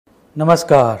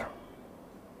नमस्कार।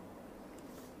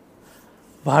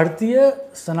 भारतीय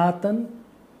सनातन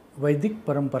वैदिक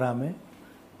परंपरा में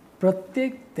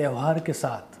प्रत्येक त्यौहार के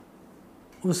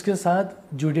साथ उसके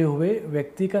साथ जुड़े हुए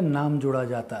व्यक्ति का नाम जोड़ा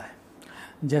जाता है,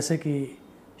 जैसे कि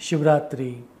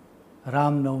शिवरात्रि,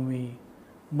 रामनवमी,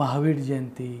 महावीर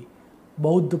जयंती,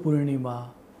 बौद्ध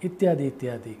पूर्णिमा इत्यादि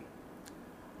इत्यादि।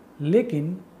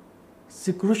 लेकिन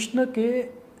श्री कृष्ण के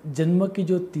जन्म की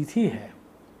जो तिथि है,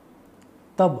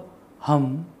 तब हम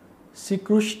श्री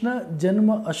कृष्ण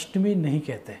जन्म अष्टमी नहीं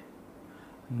कहते,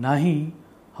 ना ही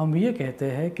हम ये कहते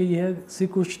हैं कि यह श्री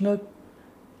कृष्ण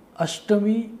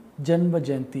अष्टमी जन्म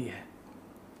जयंती है।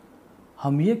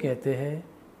 हम ये कहते हैं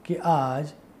कि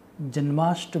आज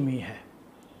जन्माष्टमी है।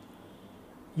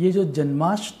 ये जो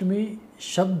जन्माष्टमी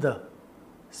शब्द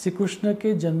श्री कृष्ण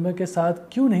के जन्म के साथ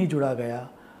क्यों नहीं जुड़ा गया,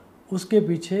 उसके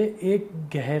पीछे एक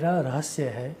गहरा रहस्य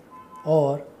है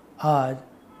और आज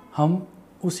हम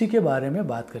उसी के बारे में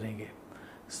बात करेंगे।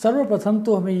 सर्वप्रथम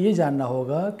तो हमें ये जानना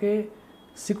होगा कि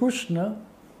श्री कृष्ण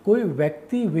कोई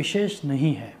व्यक्ति विशेष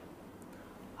नहीं है।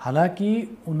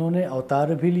 हालांकि उन्होंने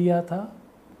अवतार भी लिया था,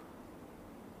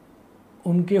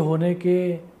 उनके होने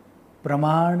के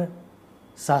प्रमाण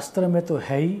शास्त्र में तो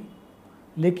है ही,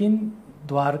 लेकिन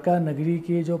द्वारका नगरी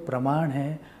के जो प्रमाण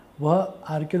हैं वह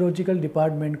आर्कियोलॉजिकल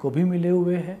डिपार्टमेंट को भी मिले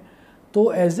हुए हैं।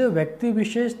 तो एज ए व्यक्ति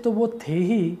विशेष तो वो थे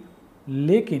ही,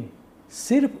 लेकिन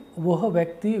सिर्फ वह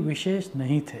व्यक्ति विशेष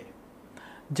नहीं थे।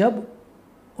 जब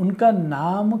उनका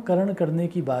नामकरण करने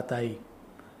की बात आई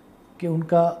कि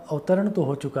उनका अवतरण तो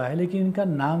हो चुका है, लेकिन इनका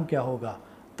नाम क्या होगा,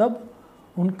 तब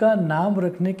उनका नाम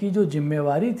रखने की जो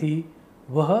जिम्मेवारी थी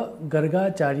वह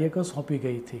गर्गाचार्य को सौंपी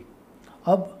गई थी।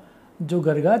 अब जो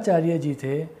गर्गाचार्य जी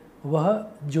थे वह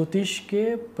ज्योतिष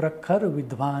के प्रखर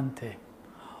विद्वान थे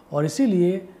और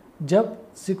इसीलिए जब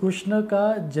श्री कृष्ण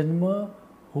का जन्म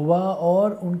हुआ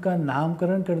और उनका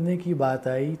नामकरण करने की बात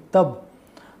आई, तब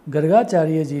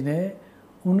गर्गाचार्य जी ने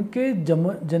उनके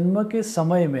जन्म के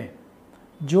समय में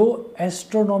जो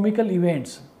एस्ट्रोनॉमिकल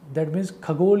इवेंट्स, दैट मीन्स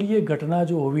खगोलीय घटना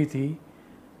जो हुई थी,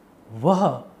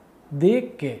 वह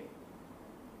देख के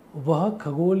वह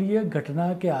खगोलीय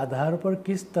घटना के आधार पर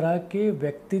किस तरह के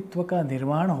व्यक्तित्व का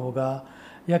निर्माण होगा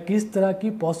या किस तरह की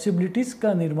पॉसिबिलिटीज़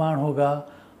का निर्माण होगा,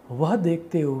 वह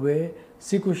देखते हुए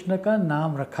श्री कृष्ण का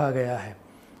नाम रखा गया है।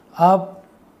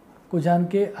 आपको जान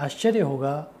के आश्चर्य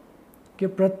होगा कि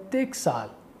प्रत्येक साल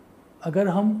अगर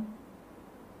हम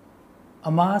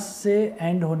अमास से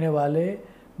एंड होने वाले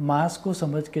मास को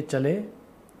समझ के चले,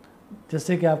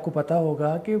 जैसे कि आपको पता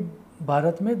होगा कि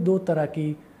भारत में दो तरह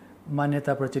की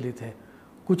मान्यता प्रचलित है।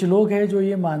 कुछ लोग हैं जो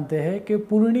ये मानते हैं कि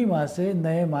पूर्णिमा से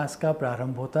नए मास का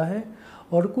प्रारंभ होता है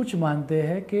और कुछ मानते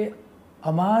हैं कि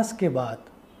अमास के बाद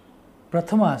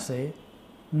प्रथमा से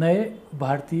नए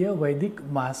भारतीय वैदिक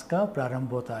मास का प्रारंभ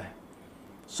होता है।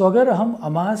 सो अगर हम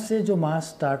अमास से जो मास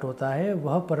स्टार्ट होता है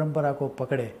वह परंपरा को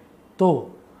पकड़े तो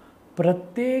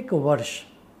प्रत्येक वर्ष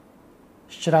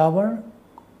श्रावण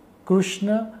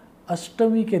कृष्ण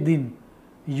अष्टमी के दिन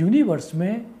यूनिवर्स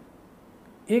में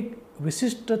एक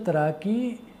विशिष्ट तरह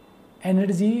की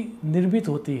एनर्जी निर्मित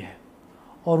होती है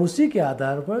और उसी के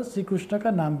आधार पर श्री कृष्ण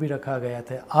का नाम भी रखा गया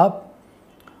था। आप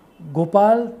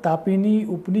गोपाल तापिनी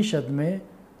उपनिषद में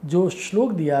जो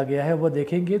श्लोक दिया गया है वह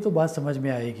देखेंगे तो बात समझ में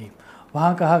आएगी।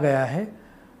 वहाँ कहा गया है,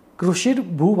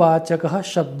 कृषिर्भूवाचकः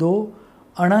शब्दो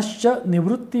अणश्च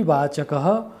निवृत्तिवाचकः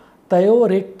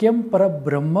तयोरेक्यम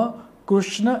परब्रह्म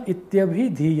कृष्ण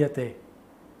इत्यभिधीयते।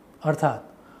 अर्थात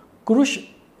कृष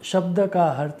शब्द का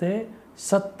अर्थ है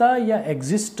सत्ता या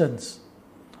एग्जिस्टेंस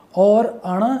और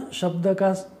अण शब्द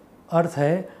का अर्थ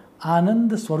है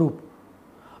आनंद स्वरूप।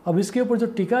 अब इसके ऊपर जो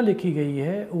टीका लिखी गई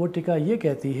है वो टीका ये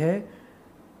कहती है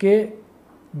कि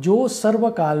जो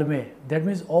सर्वकाल में, that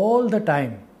means all the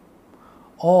time,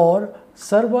 और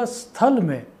सर्वस्थल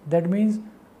में, that means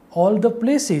all the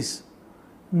places,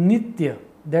 नित्य,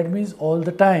 that means all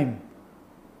the time,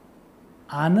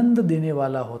 आनंद देने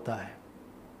वाला होता है,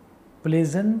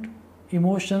 प्लेजेंट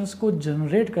इमोशंस को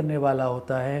जनरेट करने वाला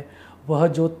होता है, वह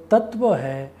जो तत्व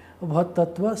है वह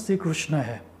तत्व श्री कृष्ण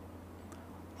है।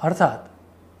 अर्थात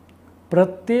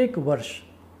प्रत्येक वर्ष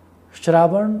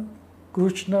श्रावण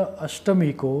कृष्ण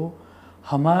अष्टमी को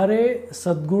हमारे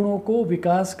सद्गुणों को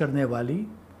विकास करने वाली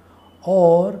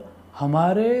और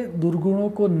हमारे दुर्गुणों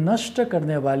को नष्ट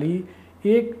करने वाली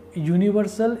एक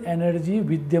यूनिवर्सल एनर्जी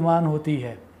विद्यमान होती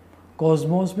है,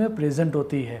 कॉस्मोस में प्रेजेंट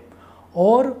होती है।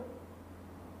 और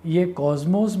ये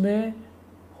कॉस्मोस में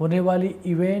होने वाली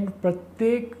इवेंट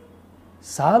प्रत्येक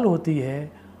साल होती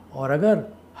है और अगर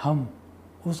हम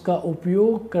उसका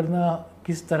उपयोग करना,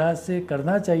 किस तरह से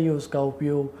करना चाहिए उसका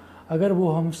उपयोग, अगर वो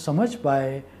हम समझ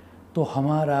पाए तो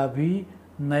हमारा भी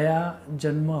नया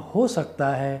जन्म हो सकता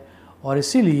है और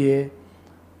इसीलिए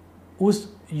उस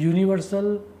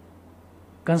यूनिवर्सल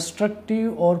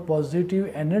कंस्ट्रक्टिव और पॉजिटिव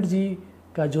एनर्जी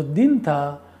का जो दिन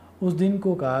था उस दिन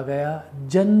को कहा गया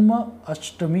जन्म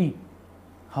अष्टमी।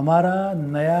 हमारा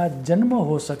नया जन्म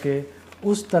हो सके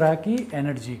उस तरह की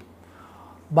एनर्जी।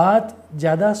 बात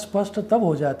ज़्यादा स्पष्ट तब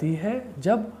हो जाती है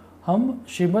जब हम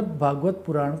श्रीमद् भागवत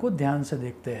पुराण को ध्यान से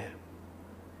देखते हैं।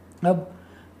 अब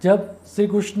जब श्री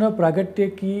कृष्ण प्रागट्य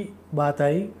की बात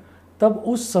आई तब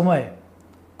उस समय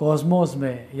कॉस्मोस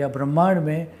में या ब्रह्मांड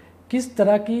में किस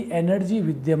तरह की एनर्जी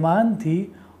विद्यमान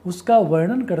थी उसका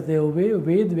वर्णन करते हुए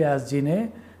वेद व्यास जी ने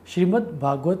श्रीमद्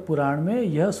भागवत पुराण में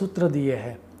यह सूत्र दिए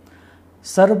हैं।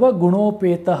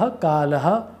 सर्वगुणोपेतः कालः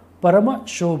परम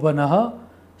शोभनः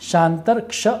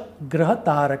शांतर्क्ष ग्रह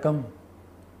तारकम,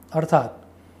 अर्थात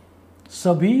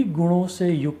सभी गुणों से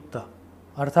युक्त,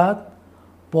 अर्थात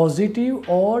पॉजिटिव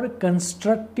और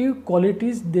कंस्ट्रक्टिव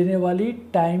क्वालिटीज़ देने वाली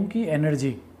टाइम की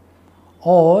एनर्जी,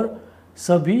 और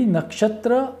सभी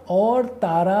नक्षत्र और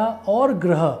तारा और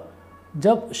ग्रह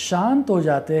जब शांत हो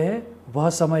जाते हैं वह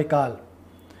समय काल।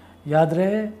 याद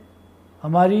रहे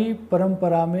हमारी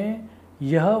परंपरा में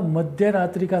यह मध्य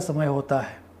रात्रि का समय होता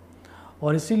है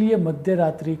और इसीलिए मध्य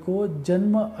रात्रि को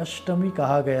जन्म अष्टमी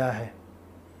कहा गया है।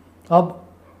 अब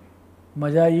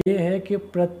मज़ा ये है कि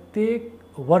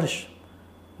प्रत्येक वर्ष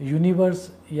यूनिवर्स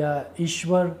या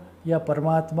ईश्वर या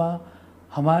परमात्मा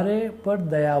हमारे पर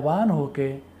दयावान होके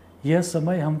यह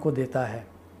समय हमको देता है।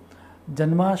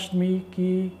 जन्माष्टमी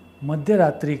की मध्य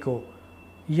रात्रि को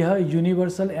यह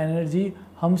यूनिवर्सल एनर्जी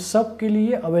हम सब के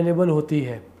लिए अवेलेबल होती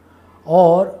है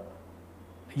और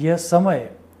यह समय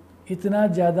इतना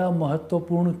ज़्यादा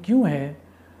महत्वपूर्ण क्यों है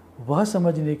वह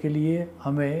समझने के लिए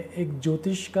हमें एक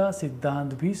ज्योतिष का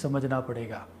सिद्धांत भी समझना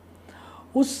पड़ेगा।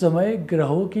 उस समय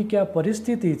ग्रहों की क्या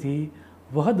परिस्थिति थी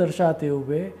वह दर्शाते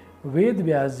हुए वेद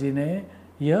व्यास जी ने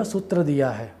यह सूत्र दिया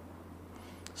है।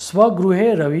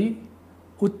 स्वगृहे रवि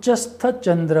उच्चस्थ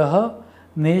चंद्रः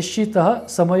नेशितः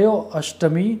समयो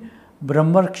अष्टमी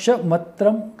ब्रह्मर्क्ष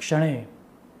मत्रम क्षणे,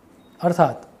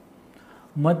 अर्थात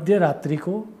मध्य रात्रि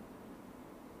को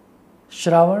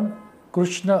श्रावण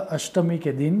कृष्ण अष्टमी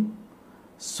के दिन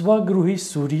स्वगृही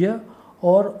सूर्य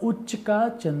और उच्च का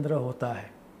चंद्र होता है।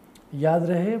 याद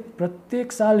रहे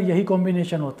प्रत्येक साल यही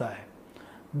कॉम्बिनेशन होता है।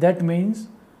 दैट मीन्स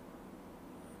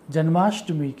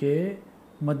जन्माष्टमी के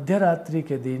मध्य रात्रि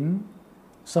के दिन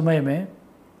समय में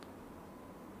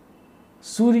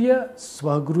सूर्य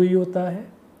स्वगृही होता है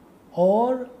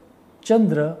और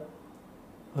चंद्र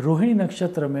रोहिणी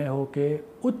नक्षत्र में होके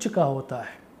उच्च का होता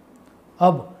है।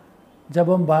 अब जब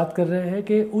हम बात कर रहे हैं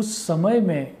कि उस समय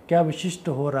में क्या विशिष्ट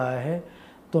हो रहा है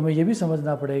तो हमें ये भी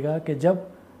समझना पड़ेगा कि जब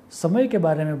समय के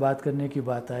बारे में बात करने की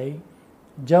बात आई,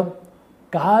 जब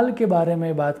काल के बारे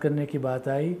में बात करने की बात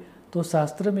आई तो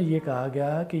शास्त्र में ये कहा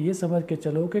गया कि ये समझ के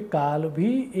चलो कि काल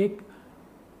भी एक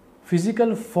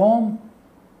फिजिकल फॉर्म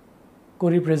को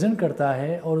रिप्रेजेंट करता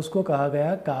है और उसको कहा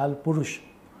गया काल पुरुष।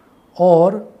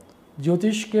 और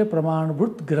ज्योतिष के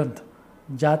प्रमाणभूत ग्रंथ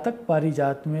जातक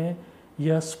पारिजात में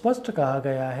यह स्पष्ट कहा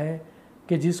गया है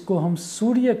कि जिसको हम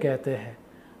सूर्य कहते हैं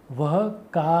वह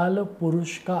काल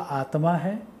पुरुष का आत्मा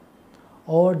है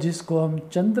और जिसको हम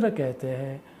चंद्र कहते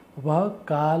हैं वह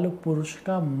काल पुरुष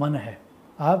का मन है।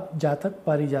 आप जातक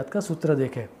पारिजात का सूत्र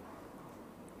देखें।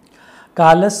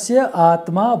 कालस्य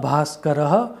आत्मा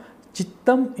भास्करः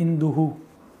चित्तम इंदुः,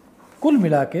 कुल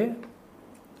मिला के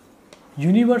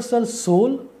universal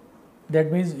soul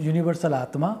that means universal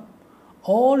आत्मा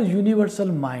और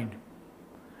यूनिवर्सल माइंड,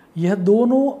 यह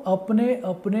दोनों अपने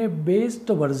अपने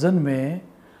बेस्ड वर्जन में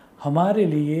हमारे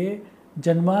लिए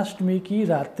जन्माष्टमी की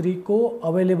रात्रि को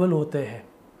अवेलेबल होते हैं।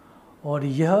 और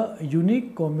यह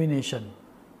यूनिक कॉम्बिनेशन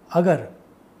अगर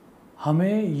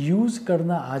हमें यूज़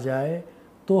करना आ जाए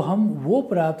तो हम वो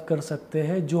प्राप्त कर सकते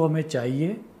हैं जो हमें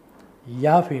चाहिए,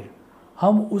 या फिर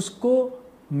हम उसको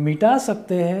मिटा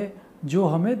सकते हैं जो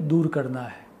हमें दूर करना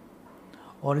है।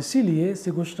 और इसीलिए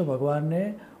श्री कृष्ण भगवान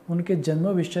ने उनके जन्म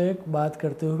विषयक बात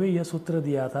करते हुए यह सूत्र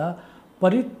दिया था,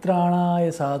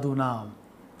 परित्राणाय साधुनाम।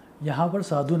 यहाँ पर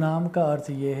साधु नाम का अर्थ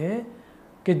ये है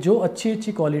कि जो अच्छी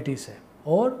अच्छी क्वालिटीज़ है,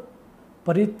 और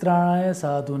परित्राणाय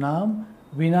साधुनाम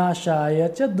विनाशाय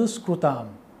च दुष्कृताम,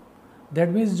 दैट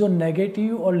मीन्स जो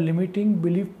नेगेटिव और लिमिटिंग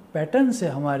बिलीफ पैटर्न्स है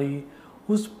हमारी,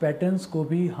 उस पैटर्न्स को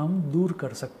भी हम दूर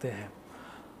कर सकते हैं।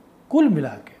 कुल मिला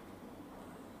के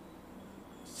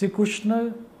श्री कृष्ण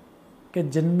के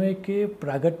जन्म के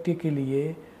प्रागट्य के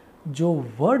लिए जो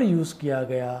वर्ड यूज़ किया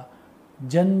गया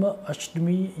जन्म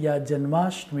अष्टमी या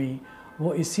जन्माष्टमी,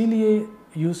 वो इसीलिए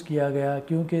यूज़ किया गया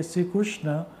क्योंकि श्री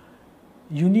कृष्ण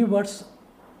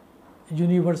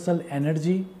यूनिवर्सल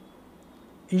एनर्जी,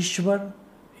 ईश्वर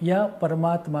या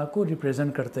परमात्मा को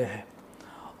रिप्रेजेंट करते हैं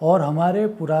और हमारे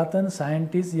पुरातन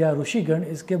साइंटिस्ट या ऋषिगण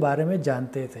इसके बारे में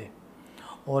जानते थे।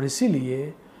 और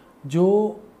इसीलिए जो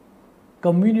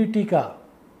कम्युनिटी का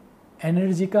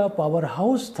एनर्जी का पावर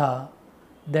हाउस था,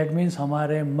 दैट मीन्स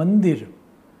हमारे मंदिर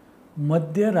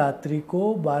मध्य रात्रि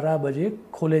को 12 बजे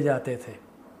खोले जाते थे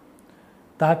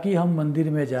ताकि हम मंदिर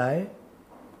में जाए,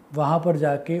 वहाँ पर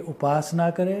जाके उपासना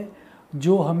करें,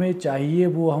 जो हमें चाहिए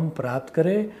वो हम प्राप्त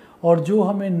करें और जो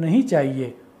हमें नहीं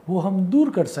चाहिए वो हम दूर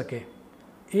कर सके।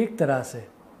 एक तरह से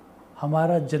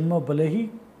हमारा जन्म भले ही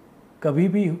कभी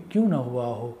भी क्यों ना हुआ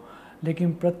हो,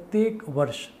 लेकिन प्रत्येक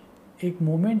वर्ष एक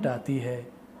मोमेंट आती है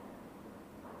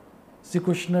श्री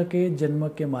कृष्ण के जन्म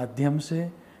के माध्यम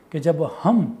से कि जब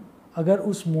हम अगर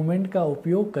उस मोमेंट का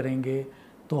उपयोग करेंगे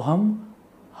तो हम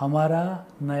हमारा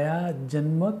नया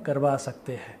जन्म करवा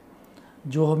सकते हैं।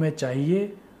 जो हमें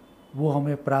चाहिए वो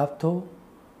हमें प्राप्त हो,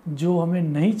 जो हमें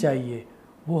नहीं चाहिए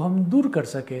वो हम दूर कर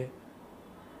सके।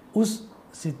 उस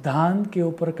सिद्धांत के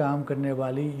ऊपर काम करने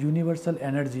वाली यूनिवर्सल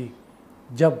एनर्जी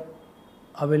जब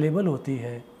अवेलेबल होती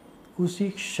है, उसी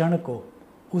क्षण को,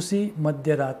 उसी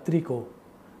मध्य रात्रि को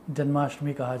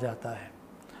जन्माष्टमी कहा जाता है।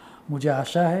 मुझे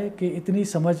आशा है कि इतनी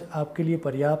समझ आपके लिए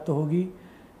पर्याप्त होगी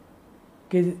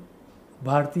कि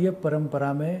भारतीय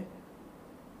परंपरा में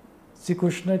श्री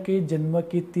कृष्ण के जन्म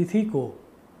की तिथि को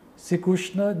श्री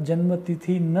कृष्ण जन्म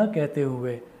तिथि न कहते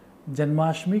हुए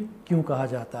जन्माष्टमी क्यों कहा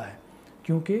जाता है,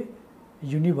 क्योंकि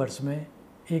यूनिवर्स में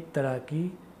एक तरह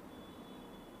की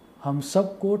हम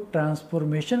सबको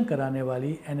ट्रांसफॉर्मेशन कराने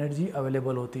वाली एनर्जी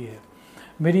अवेलेबल होती है।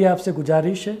 मेरी आपसे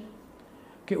गुजारिश है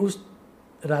कि उस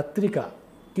रात्रि का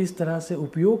किस तरह से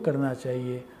उपयोग करना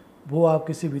चाहिए वो आप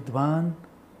किसी विद्वान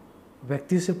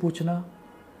व्यक्ति से पूछना।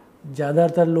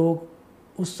 ज़्यादातर लोग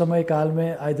उस समय काल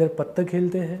में आइदर पत्ते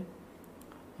खेलते हैं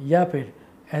या फिर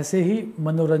ऐसे ही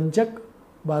मनोरंजक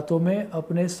बातों में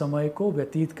अपने समय को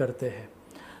व्यतीत करते हैं।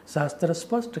 शास्त्र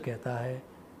स्पष्ट कहता है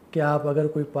कि आप अगर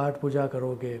कोई पाठ पूजा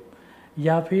करोगे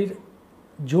या फिर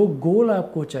जो गोल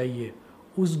आपको चाहिए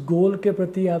उस गोल के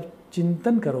प्रति आप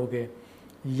चिंतन करोगे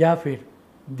या फिर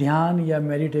ध्यान या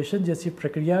मेडिटेशन जैसी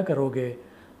प्रक्रिया करोगे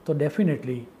तो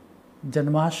डेफिनेटली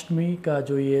जन्माष्टमी का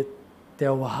जो ये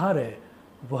त्यौहार है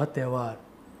वह त्यौहार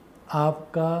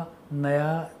आपका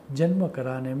नया जन्म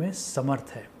कराने में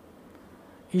समर्थ है।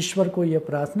 ईश्वर को यह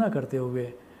प्रार्थना करते हुए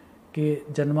कि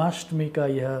जन्माष्टमी का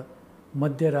यह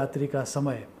मध्य रात्रि का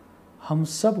समय हम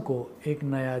सब को एक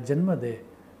नया जन्म दे,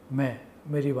 मैं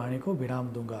मेरी वाणी को विराम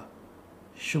दूंगा।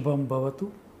 शुभम भवतु।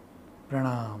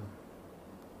 प्रणाम।